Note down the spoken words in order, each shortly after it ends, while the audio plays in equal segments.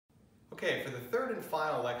Okay, for the third and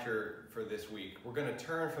final lecture for this week, we're going to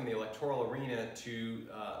turn from the electoral arena to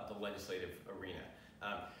the legislative arena.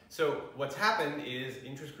 So what's happened is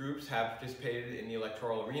interest groups have participated in the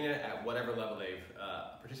electoral arena at whatever level they've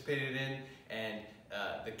participated in, and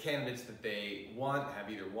the candidates that they want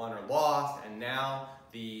have either won or lost, and now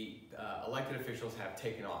the elected officials have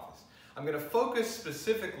taken office. I'm going to focus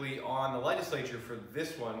specifically on the legislature for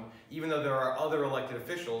this one, even though there are other elected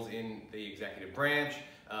officials in the executive branch,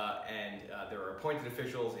 and there are appointed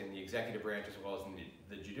officials in the executive branch as well as in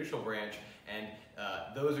the judicial branch, and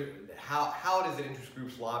those are how does the interest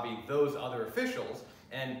groups lobby those other officials,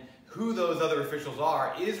 and who those other officials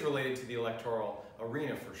are is related to the electoral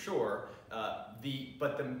arena for sure.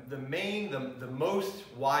 But the most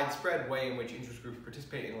widespread way in which interest groups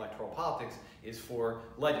participate in electoral politics is for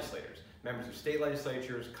legislators, members of state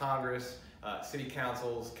legislatures, Congress, city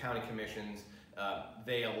councils, county commissions.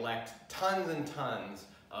 They elect tons and tons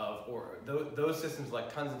of, or those systems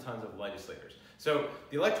elect tons and tons of legislators. So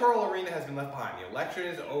the electoral arena has been left behind. The election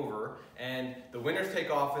is over, and the winners take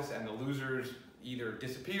office, and the losers either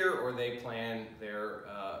disappear or they plan their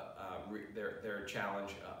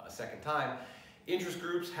challenge a second time. Interest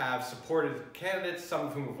groups have supported candidates, some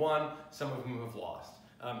of whom have won, some of whom have lost.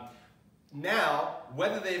 Now,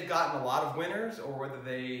 whether they've gotten a lot of winners or whether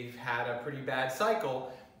they've had a pretty bad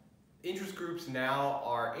cycle, interest groups now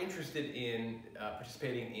are interested in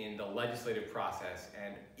participating in the legislative process.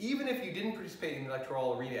 And even if you didn't participate in the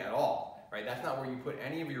electoral arena at all, right, that's not where you put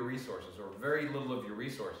any of your resources or very little of your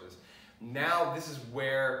resources. Now this is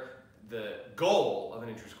where the goal of an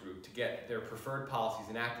interest group to get their preferred policies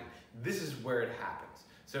enacted, this is where it happens.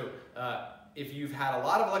 So if you've had a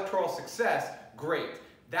lot of electoral success, great.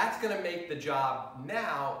 That's going to make the job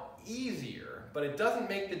now easier, but it doesn't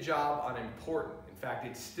make the job unimportant. In fact,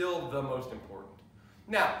 it's still the most important.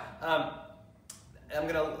 Now, I'm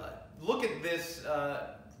going to look at this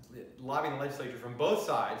lobbying the legislature from both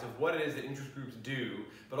sides of what it is that interest groups do,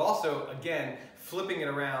 but also, again, flipping it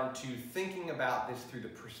around to thinking about this through the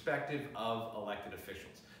perspective of elected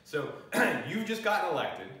officials. So you've just gotten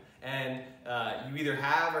elected, and you either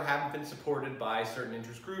have or haven't been supported by certain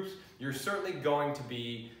interest groups. You're certainly going to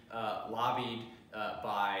be lobbied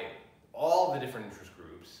by all the different interest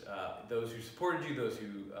groups, those who supported you, those who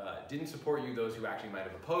didn't support you, those who actually might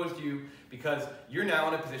have opposed you, because you're now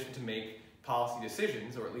in a position to make policy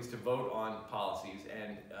decisions, or at least to vote on policies,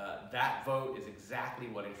 and that vote is exactly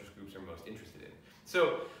what interest groups are most interested in.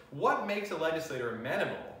 So what makes a legislator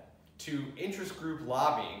amenable to interest group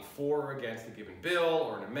lobbying for or against a given bill,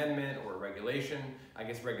 or an amendment, or a regulation? I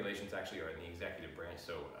guess regulations actually are in the executive branch,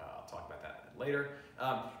 so I'll talk about that later.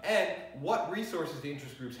 And what resources do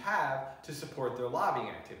interest groups have to support their lobbying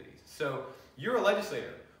activities? So you're a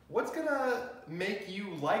legislator. What's going to make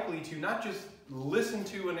you likely to not just listen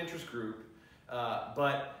to an interest group,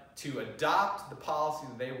 but to adopt the policy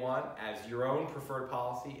that they want as your own preferred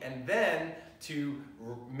policy, and then to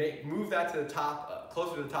move that to the top,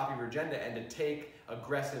 closer to the top of your agenda, and to take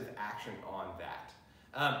aggressive action on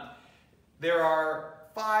that? There are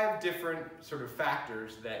 5 different sort of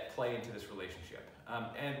factors that play into this relationship.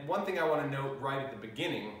 And one thing I want to note right at the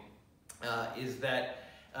beginning is that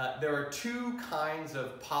there are 2 kinds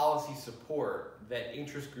of policy support that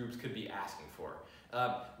interest groups could be asking for.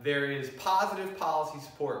 There is positive policy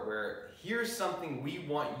support, where here's something we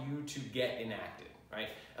want you to get enacted, right?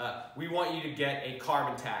 We want you to get a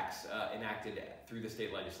carbon tax enacted through the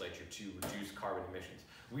state legislature to reduce carbon emissions.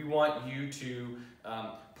 We want you to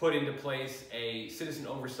put into place a citizen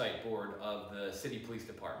oversight board of the city police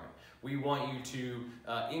department. We want you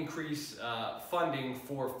to increase funding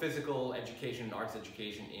for physical education and arts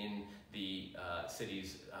education in the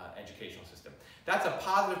city's educational system. That's a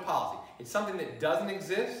positive policy. It's something that doesn't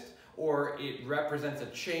exist, or it represents a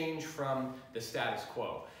change from the status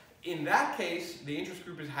quo. In that case, the interest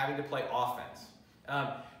group is having to play offense.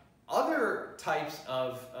 Other types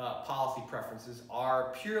of policy preferences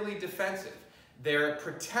are purely defensive. They're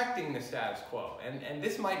protecting the status quo. And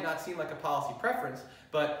this might not seem like a policy preference,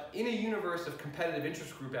 but in a universe of competitive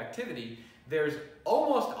interest group activity, there's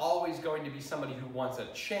almost always going to be somebody who wants a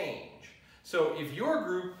change. So if your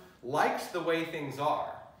group likes the way things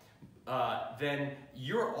are, then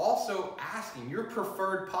you're also asking, your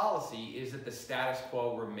preferred policy is that the status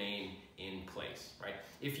quo remain in place, right?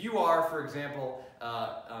 If you are, for example,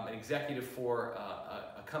 an executive for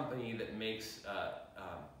a company that makes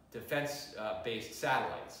defense-based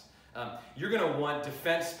satellites, you're going to want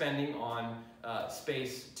defense spending on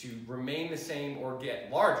space to remain the same or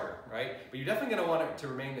get larger, right? But you're definitely going to want it to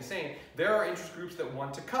remain the same. There are interest groups that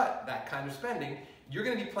want to cut that kind of spending. You're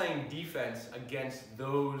going to be playing defense against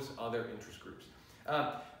those other interest groups.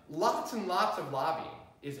 lots and lots of lobbying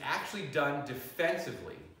is actually done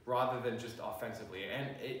defensively rather than just offensively. And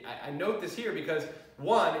I note this here because,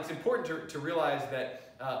 one, it's important to realize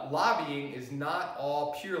that lobbying is not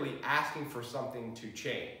all purely asking for something to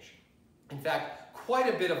change. In fact,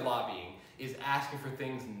 quite a bit of lobbying is asking for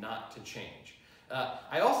things not to change.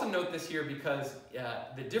 I also note this here because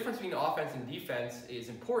the difference between offense and defense is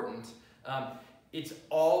important. It's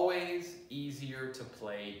always easier to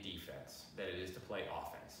play defense than it is to play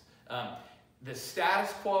offense. The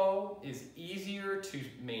status quo is easier to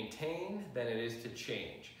maintain than it is to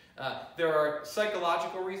change. There are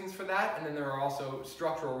psychological reasons for that, and then there are also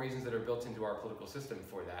structural reasons that are built into our political system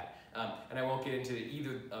for that. And I won't get into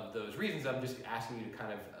either of those reasons. I'm just asking you to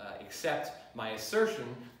kind of accept my assertion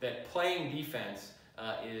that playing defense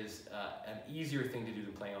is an easier thing to do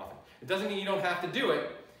than playing offense. It doesn't mean you don't have to do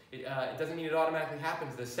it. It doesn't mean it automatically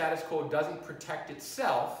happens. The status quo doesn't protect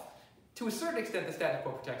itself. To a certain extent, the status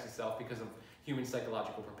quo protects itself because of human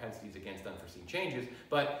psychological propensities against unforeseen changes,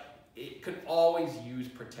 but it can always use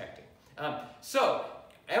protecting. So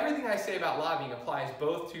everything I say about lobbying applies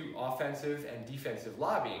both to offensive and defensive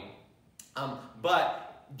lobbying,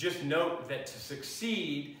 but just note that to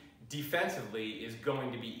succeed defensively is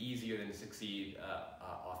going to be easier than to succeed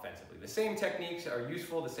offensively. The same techniques are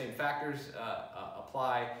useful, the same factors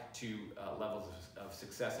apply to levels of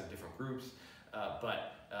success of different groups,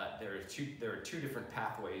 but there are two different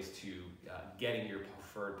pathways to getting your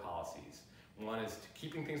preferred policies. One is to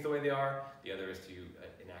keeping things the way they are, the other is to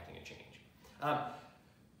enacting a change.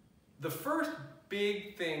 The first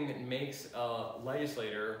big thing that makes a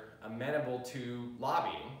legislator amenable to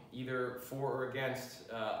lobbying, either for or against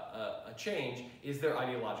a change, is their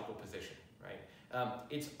ideological position, right?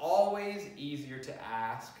 It's always easier to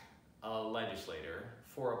ask a legislator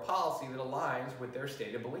for a policy that aligns with their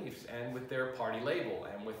stated beliefs and with their party label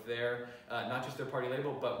and with their, not just their party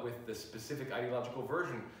label, but with the specific ideological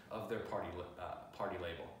version of their party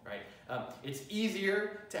label, right? It's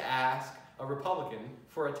easier to ask a Republican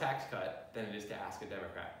for a tax cut than it is to ask a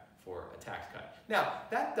Democrat for a tax cut. Now,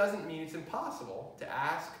 that doesn't mean it's impossible to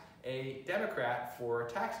ask a Democrat for a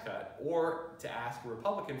tax cut or to ask a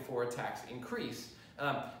Republican for a tax increase,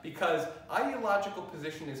 because ideological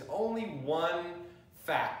position is only one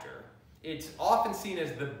factor. It's often seen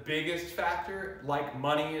as the biggest factor, like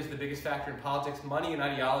money is the biggest factor in politics. Money and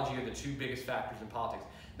ideology are the two biggest factors in politics.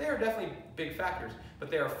 They are definitely big factors, but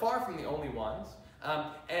they are far from the only ones.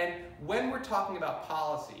 And when we're talking about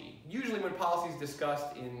policy, usually when policy is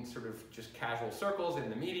discussed in sort of just casual circles in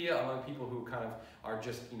the media among people who kind of are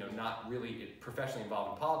just, not really professionally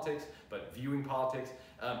involved in politics, but viewing politics,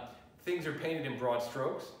 things are painted in broad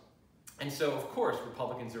strokes. And so, of course,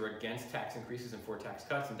 Republicans are against tax increases and for tax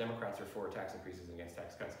cuts, and Democrats are for tax increases and against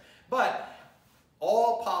tax cuts. But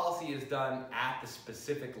all policy is done at the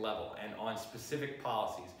specific level and on specific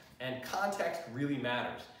policies, and context really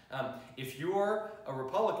matters. If you're a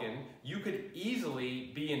Republican, you could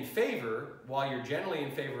easily be in favor, while you're generally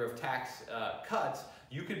in favor of tax cuts,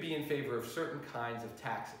 you could be in favor of certain kinds of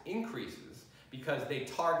tax increases because they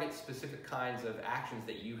target specific kinds of actions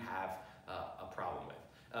that you have a problem with.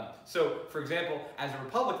 So, for example, as a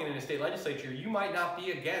Republican in a state legislature, you might not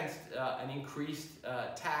be against an increased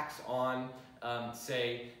tax on,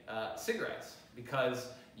 say, cigarettes, because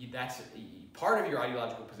that's part of your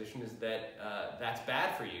ideological position is that that's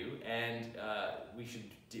bad for you, and we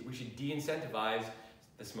should de-incentivize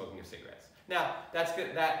the smoking of cigarettes. Now, that's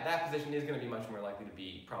good. That position is going to be much more likely to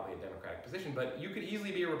be probably a Democratic position, but you could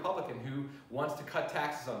easily be a Republican who wants to cut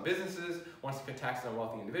taxes on businesses, wants to cut taxes on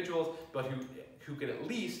wealthy individuals, but who could at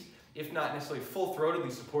least, if not necessarily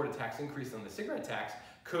full-throatedly support a tax increase on the cigarette tax,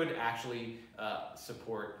 could actually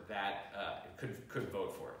support that, could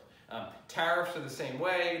vote for it. Tariffs are the same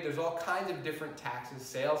way. There's all kinds of different taxes,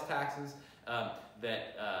 sales taxes,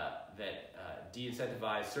 that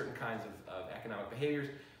de-incentivize certain kinds of economic behaviors.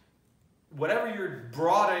 Whatever your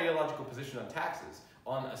broad ideological position on taxes,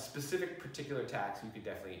 on a specific particular tax, you could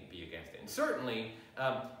definitely be against it. And certainly,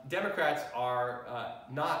 Democrats are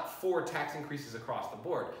not for tax increases across the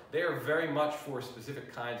board. They are very much for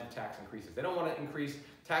specific kinds of tax increases. They don't want to increase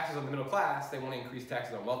taxes on the middle class. They want to increase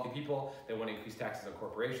taxes on wealthy people. They want to increase taxes on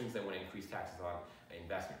corporations. They want to increase taxes on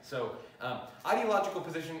investment. So ideological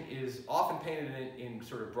position is often painted in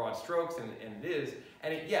sort of broad strokes, and it is.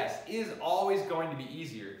 And it, yes, is always going to be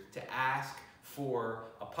easier to ask for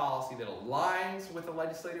a policy that aligns with the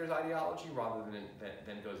legislator's ideology rather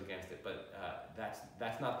than goes against it. But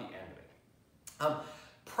that's not the end of it.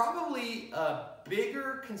 Probably a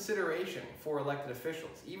bigger consideration for elected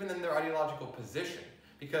officials, even than their ideological position,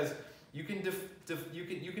 because you can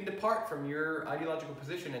depart from your ideological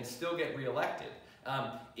position and still get reelected.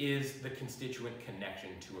 is the constituent connection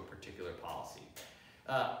to a particular policy.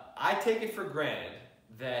 I take it for granted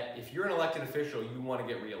that if you're an elected official, you want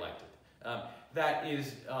to get reelected. That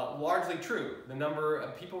is largely true. The number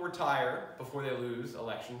of people retire before they lose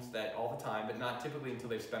elections all the time, but not typically until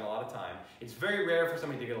they've spent a lot of time. It's very rare for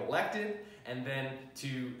somebody to get elected and then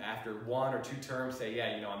to, after 1 or 2 terms, say,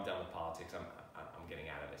 yeah, you know, I'm done with politics. I'm getting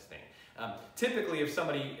out of this thing. Typically, if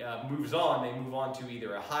somebody moves on, they move on to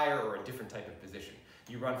either a higher or a different type of position.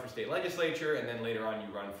 You run for state legislature, and then later on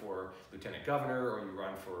you run for lieutenant governor, or you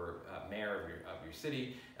run for mayor of your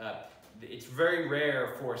city. It's very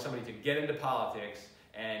rare for somebody to get into politics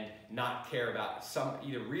and not care about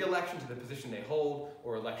either re-election to the position they hold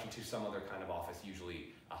or election to some other kind of office, usually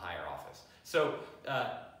a higher office. So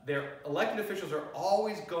their elected officials are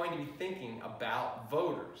always going to be thinking about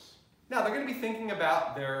voters. Now, they're going to be thinking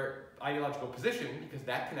about their ideological position because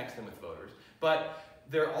that connects them with voters, but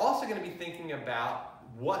they're also going to be thinking about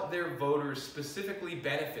what their voters specifically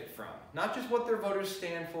benefit from. Not just what their voters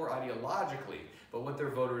stand for ideologically, but what their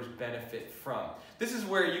voters benefit from. This is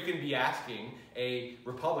where you can be asking a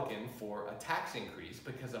Republican for a tax increase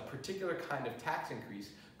because a particular kind of tax increase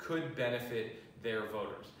could benefit their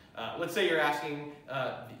voters. Let's say you're asking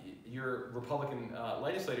your Republican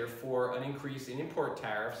legislator for an increase in import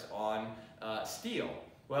tariffs on steel.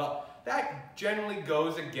 Well, that generally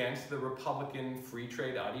goes against the Republican free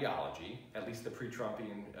trade ideology, at least the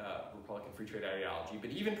pre-Trumpian Republican free trade ideology.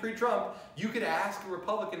 But even pre-Trump, you could ask a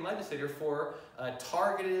Republican legislator for a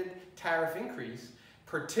targeted tariff increase,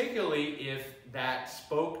 particularly if that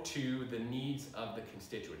spoke to the needs of the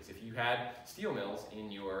constituents. If you had steel mills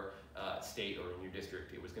in your state or in your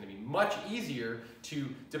district, it was going to be much easier to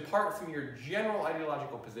depart from your general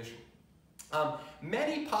ideological position.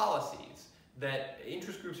 Many policies that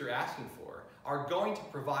interest groups are asking for are going to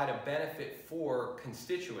provide a benefit for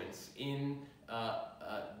constituents in a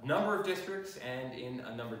number of districts and in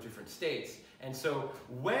a number of different states. And so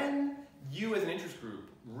when you as an interest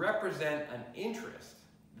group represent an interest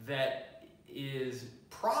that is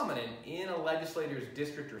prominent in a legislator's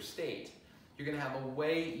district or state, you're going to have a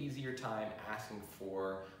way easier time asking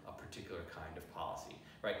for a particular kind of policy.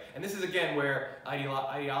 Right, and this is again where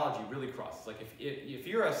ideology really crosses. Like if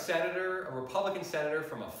you're a senator, a Republican senator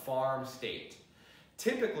from a farm state,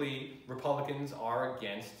 typically Republicans are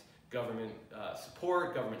against government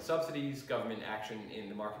support, government subsidies, government action in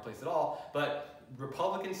the marketplace at all. But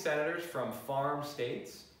Republican senators from farm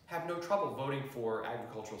states have no trouble voting for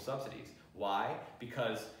agricultural subsidies. Why?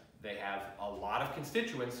 Because they have a lot of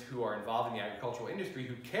constituents who are involved in the agricultural industry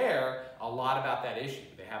who care a lot about that issue.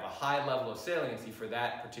 They have a high level of saliency for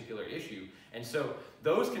that particular issue. And so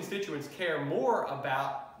those constituents care more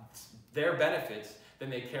about their benefits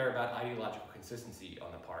than they care about ideological consistency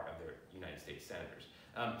on the part of their United States senators.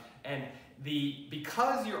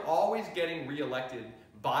 Because you're always getting reelected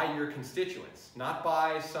by your constituents, not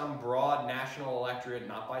by some broad national electorate,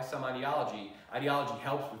 not by some ideology. Ideology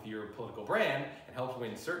helps with your political brand and helps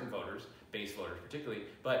win certain voters, base voters particularly,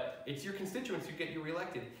 but it's your constituents who get you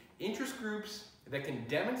reelected. Interest groups that can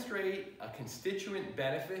demonstrate a constituent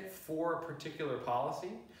benefit for a particular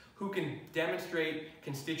policy, who can demonstrate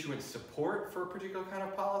constituent support for a particular kind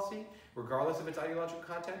of policy, regardless of its ideological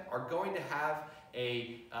content, are going to have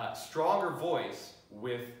a stronger voice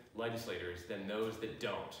with legislators than those that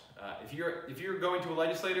don't. If you're going to a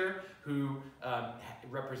legislator who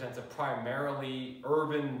represents a primarily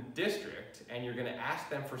urban district and you're going to ask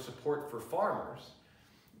them for support for farmers,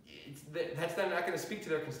 that's them not going to speak to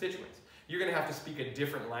their constituents. You're going to have to speak a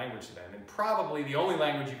different language to them, and probably the only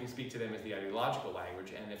language you can speak to them is the ideological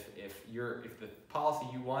language. And if the policy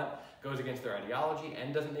you want goes against their ideology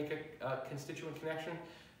and doesn't make a constituent connection,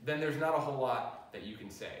 then there's not a whole lot that you can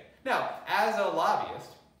say. Now, as a lobbyist,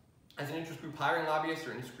 as an interest group hiring lobbyists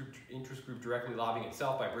or interest group directly lobbying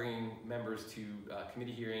itself by bringing members to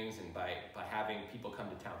committee hearings and by having people come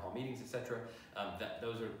to town hall meetings, etc.,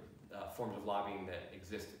 those are forms of lobbying that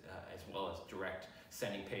exist as well as direct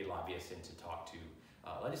sending paid lobbyists in to talk to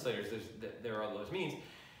legislators. There are those means.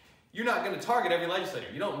 You're not going to target every legislator.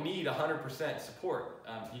 You don't need 100% support.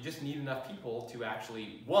 You just need enough people to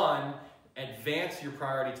actually, one, advance your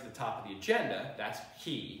priority to the top of the agenda. That's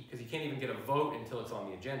key, because you can't even get a vote until it's on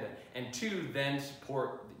the agenda. And two, then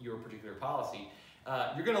support your particular policy.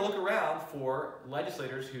 You're going to look around for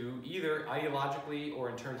legislators who either ideologically or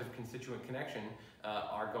in terms of constituent connection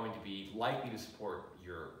are going to be likely to support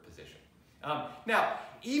your position. Now,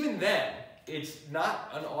 even then, it's not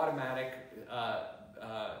an automatic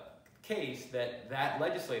case that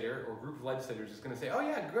legislator or group of legislators is going to say, oh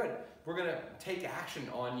yeah, good, we're going to take action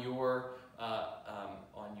on your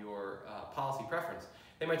policy preference.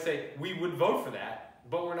 They might say, we would vote for that,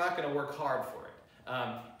 but we're not going to work hard for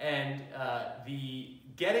it. The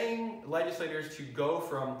getting legislators to go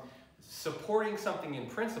from supporting something in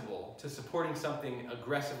principle to supporting something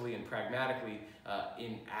aggressively and pragmatically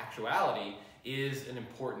in actuality is an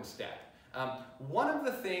important step. One of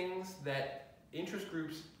the things that interest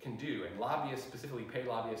groups can do, and lobbyists, specifically paid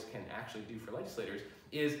lobbyists, can actually do for legislators,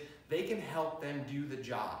 is they can help them do the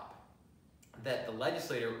job that the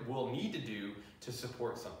legislator will need to do to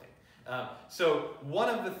support something. So one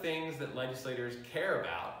of the things that legislators care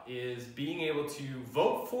about is being able to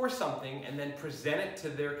vote for something and then present it to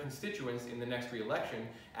their constituents in the next re-election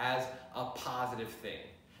as a positive thing.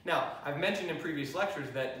 Now, I've mentioned in previous lectures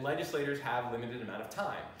that legislators have a limited amount of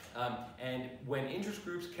time. And when interest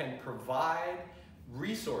groups can provide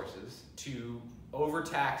resources to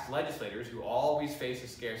overtaxed legislators who always face a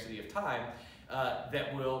scarcity of time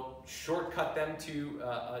that will shortcut them to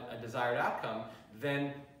a desired outcome,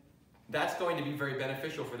 then that's going to be very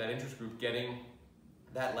beneficial for that interest group, getting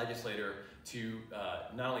that legislator to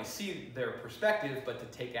not only see their perspective, but to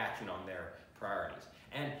take action on their priorities.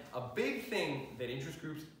 And a big thing that interest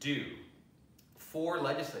groups do for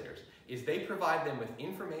legislators is they provide them with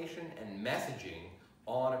information and messaging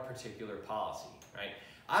on a particular policy, right?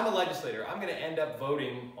 I'm a legislator. I'm going to end up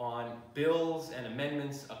voting on bills and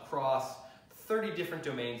amendments across 30 different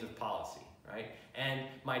domains of policy, right? And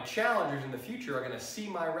my challengers in the future are going to see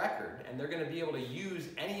my record, and they're going to be able to use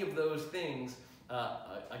any of those things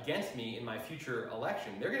against me in my future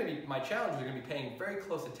election. My challengers are going to be paying very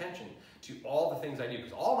close attention to all the things I do,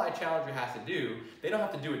 because all my challenger has to do, they don't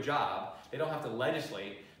have to do a job, they don't have to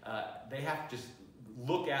legislate, they have to just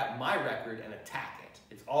look at my record and attack it.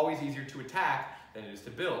 It's always easier to attack than it is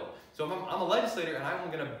to build. So if I'm a legislator and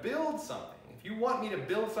I'm going to build something, if you want me to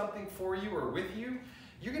build something for you or with you,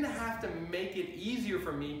 you're going to have to make it easier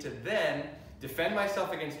for me to then defend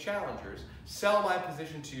myself against challengers, sell my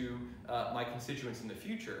position to my constituents in the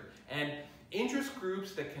future. And interest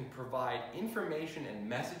groups that can provide information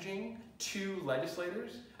and messaging to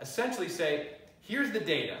legislators essentially say, here's the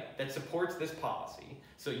data that supports this policy.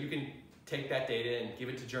 So you can take that data and give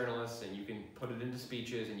it to journalists, and you can put it into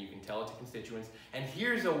speeches, and you can tell it to constituents. And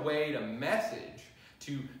here's a way to message,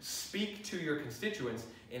 to speak to your constituents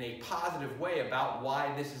in a positive way about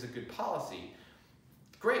why this is a good policy.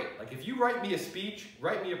 Great. Like, if you write me a speech,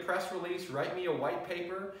 write me a press release, write me a white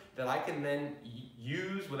paper that I can then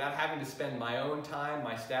use without having to spend my own time,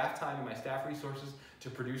 my staff and my staff resources to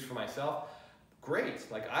produce for myself, great.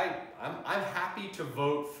 Like, I'm happy to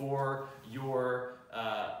vote for your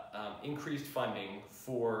increased funding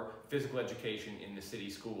for physical education in the city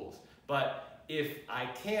schools. But if I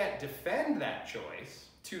can't defend that choice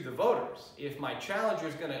to the voters, if my challenger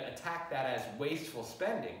is going to attack that as wasteful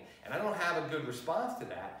spending, and I don't have a good response to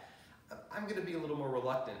that, I'm going to be a little more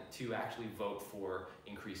reluctant to actually vote for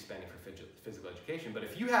increased spending for physical education. But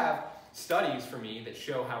if you have studies for me that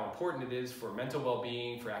show how important it is for mental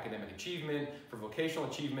well-being, for academic achievement, for vocational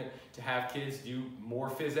achievement, to have kids do more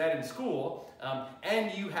phys ed in school,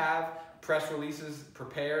 and you have press releases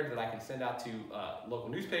prepared that I can send out to local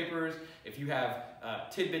newspapers, if you have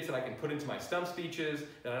tidbits that I can put into my stump speeches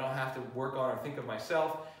that I don't have to work on or think of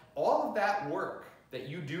myself, all of that work that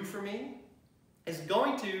you do for me is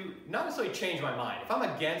going to not necessarily change my mind. If I'm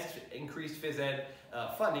against increased phys ed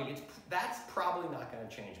funding, that's probably not going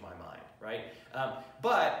to change my mind, right?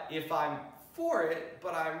 But if I'm for it,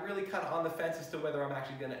 but I'm really kind of on the fence as to whether I'm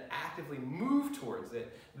actually going to actively move towards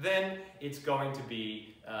it, then it's going to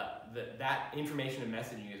be, that information and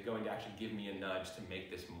messaging is going to actually give me a nudge to make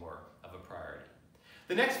this more of a priority.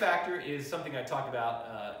 The next factor is something I talked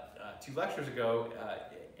about 2 lectures ago,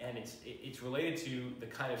 and it's related to the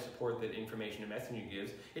kind of support that information and messaging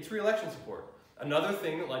gives. It's re-election support. Another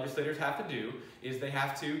thing that legislators have to do is they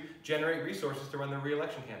have to generate resources to run their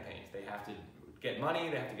re-election campaigns. They have to get money,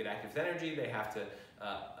 they have to get active energy, they have to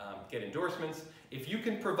get endorsements. If you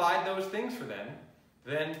can provide those things for them,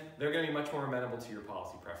 then they're going to be much more amenable to your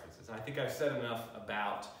policy preferences. And I think I've said enough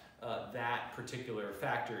about that particular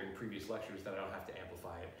factor in previous lectures that I don't have to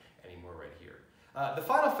amplify it anymore right here. The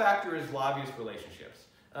final factor is lobbyist relationships.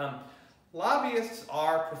 Lobbyists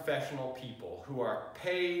are professional people who are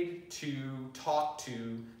paid to talk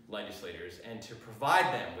to legislators and to provide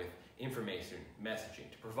them with information, messaging,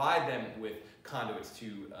 to provide them with conduits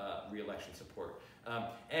to re-election support.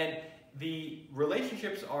 And the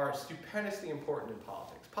relationships are stupendously important in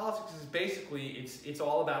politics. Politics is basically, it's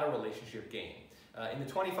all about a relationship game. In the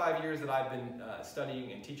 25 years that I've been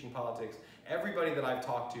studying and teaching politics, everybody that I've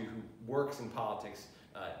talked to who works in politics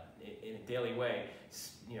in a daily way,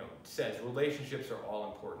 says relationships are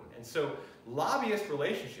all important. And so lobbyist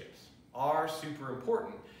relationships are super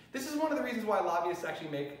important. This is one of the reasons why lobbyists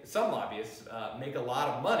actually some lobbyists make a lot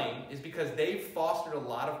of money, is because they've fostered a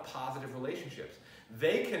lot of positive relationships.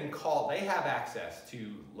 They have access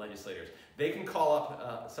to legislators. They can call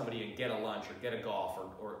up somebody and get a lunch or get a golf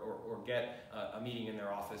or get a meeting in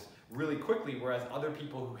their office really quickly, whereas other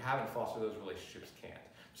people who haven't fostered those relationships can't.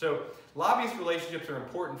 So lobbyist relationships are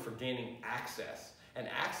important for gaining access, and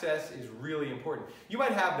access is really important. You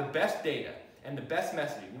might have the best data and the best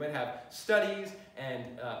messaging. You might have studies and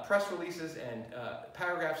press releases and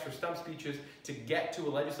paragraphs for stump speeches to get to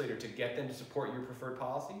a legislator, to get them to support your preferred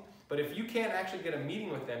policy. But if you can't actually get a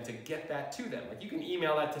meeting with them to get that to them, like you can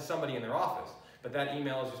email that to somebody in their office, but that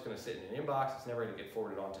email is just going to sit in an inbox. It's never going to get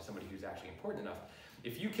forwarded on to somebody who's actually important enough.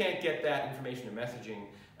 If you can't get that information and messaging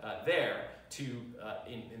there to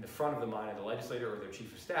in the front of the mind of the legislator or their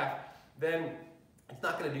chief of staff, then it's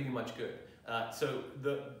not going to do you much good. So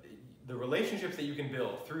the relationships that you can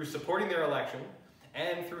build through supporting their election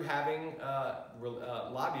and through having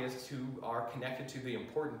lobbyists who are connected to the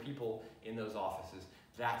important people in those offices,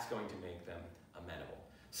 that's going to make them amenable.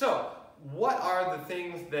 So what are the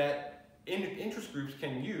things that interest groups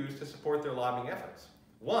can use to support their lobbying efforts?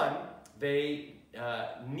 One, they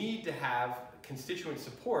need to have constituent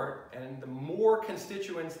support, and the more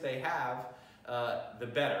constituents they have, the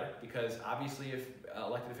better, because obviously if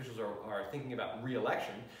elected officials are thinking about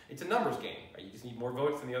re-election, it's a numbers game, right? You just need more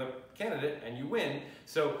votes than the other candidate and you win.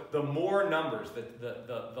 So the more numbers,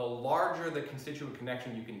 the larger the constituent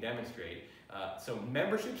connection you can demonstrate. So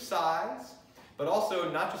membership size, but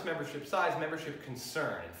also not just membership size, membership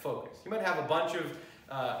concern and focus. You might have a bunch of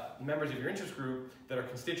members of your interest group that are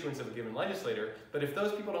constituents of a given legislator, but if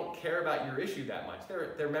those people don't care about your issue that much,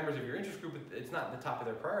 they're members of your interest group, but it's not the top of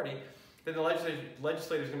their priority, then the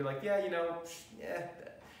legislator is going to be like, yeah, you know,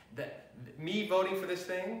 me voting for this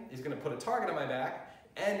thing is going to put a target on my back,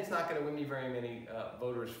 and it's not going to win me very many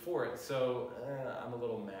voters for it, so I'm a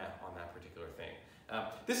little meh on that particular thing.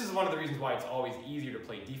 This is one of the reasons why it's always easier to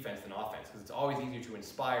play defense than offense, because it's always easier to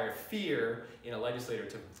inspire fear in a legislator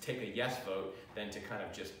to take a yes vote than to kind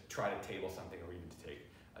of just try to table something or even to take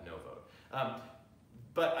a no vote.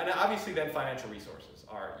 And obviously then financial resources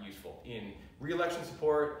are useful in re-election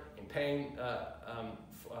support, in paying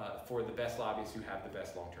for the best lobbyists who have the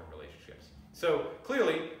best long-term relationships. So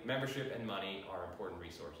clearly, membership and money are important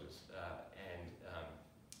resources, and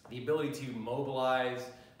the ability to mobilize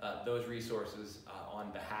those resources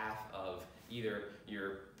on behalf of either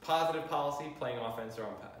your positive policy, playing offense, or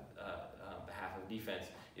on behalf of defense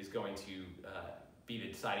is going to be the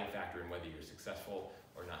deciding factor in whether you're successful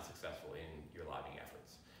or not successful in your lobbying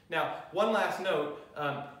efforts. Now, one last note,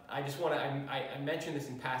 I just want to, I mentioned this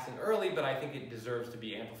in passing early, but I think it deserves to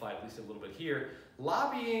be amplified at least a little bit here.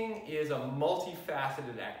 Lobbying is a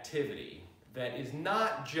multifaceted activity that is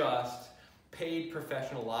not just paid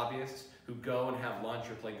professional lobbyists who go and have lunch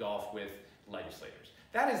or play golf with legislators.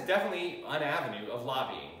 That is definitely an avenue of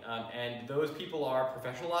lobbying, and those people are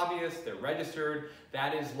professional lobbyists, they're registered.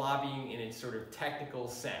 That is lobbying in its sort of technical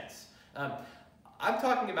sense. I'm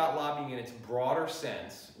talking about lobbying in its broader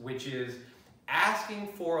sense, which is asking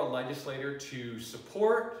for a legislator to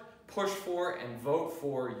support, push for, and vote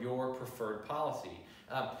for your preferred policy.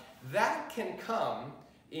 That can come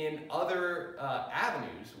in other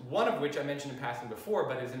avenues, one of which I mentioned in passing before,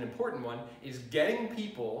 but is an important one, is getting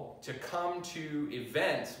people to come to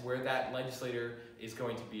events where that legislator is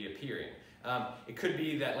going to be appearing. It could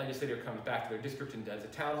be that legislator comes back to their district and does a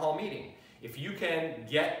town hall meeting. If you can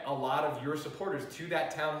get a lot of your supporters to that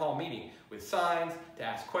town hall meeting with signs, to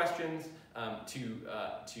ask questions,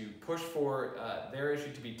 to push for their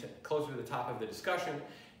issue to be closer to the top of the discussion,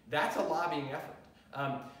 that's a lobbying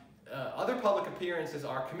effort. Other public appearances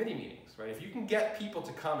are committee meetings, right? If you can get people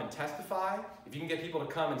to come and testify, if you can get people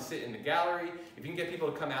to come and sit in the gallery, if you can get people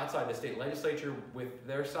to come outside the state legislature with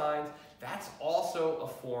their signs, that's also a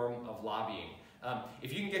form of lobbying.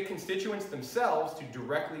 If you can get constituents themselves to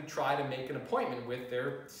directly try to make an appointment with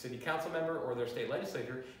their city council member or their state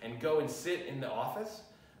legislator and go and sit in the office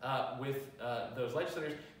with those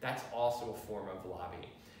legislators, that's also a form of lobbying.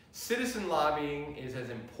 Citizen lobbying is as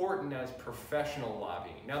important as professional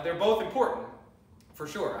lobbying. Now, they're both important, for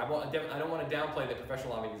sure. I don't want to downplay that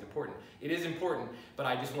professional lobbying is important. It is important, but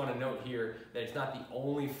I just want to note here that it's not the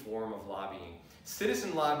only form of lobbying.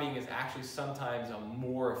 Citizen lobbying is actually sometimes a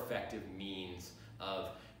more effective means of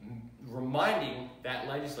reminding that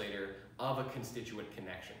legislator of a constituent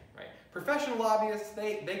connection, right? Professional lobbyists,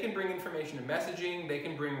 they can bring information and messaging, they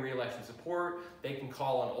can bring re-election support, they can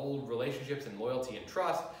call on old relationships and loyalty and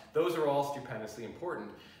trust. Those are all stupendously important.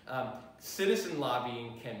 Citizen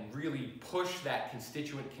lobbying can really push that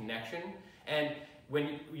constituent connection, and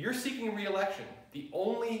when you're seeking re-election, the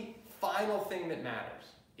only final thing that matters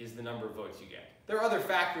is the number of votes you get. There are other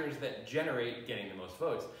factors that generate getting the most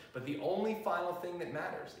votes, but the only final thing that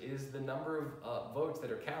matters is the number of votes that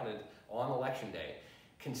are counted on election day.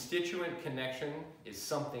 Constituent connection is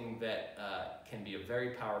something that can be a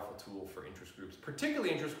very powerful tool for interest groups, particularly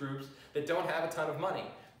interest groups that don't have a ton of money,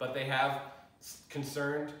 but they have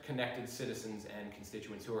concerned, connected citizens and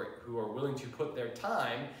constituents who are willing to put their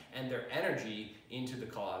time and their energy into the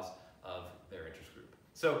cause of their interest group.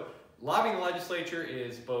 So lobbying the legislature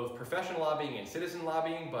is both professional lobbying and citizen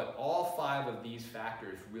lobbying, but all 5 of these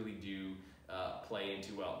factors really do play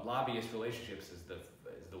into, well, lobbyist relationships is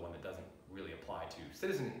the one that doesn't really apply to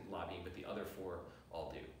citizen lobbying, but the other 4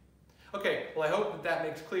 all do. Okay, well, I hope that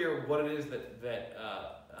makes clear what it is that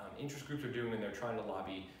interest groups are doing when they're trying to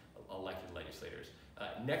lobby elected legislators.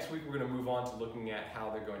 Next week, we're going to move on to looking at how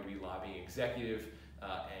they're going to be lobbying executive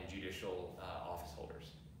and judicial office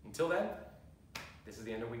holders. Until then, this is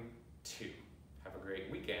the end of week 2. Have a great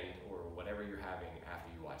weekend or whatever you're having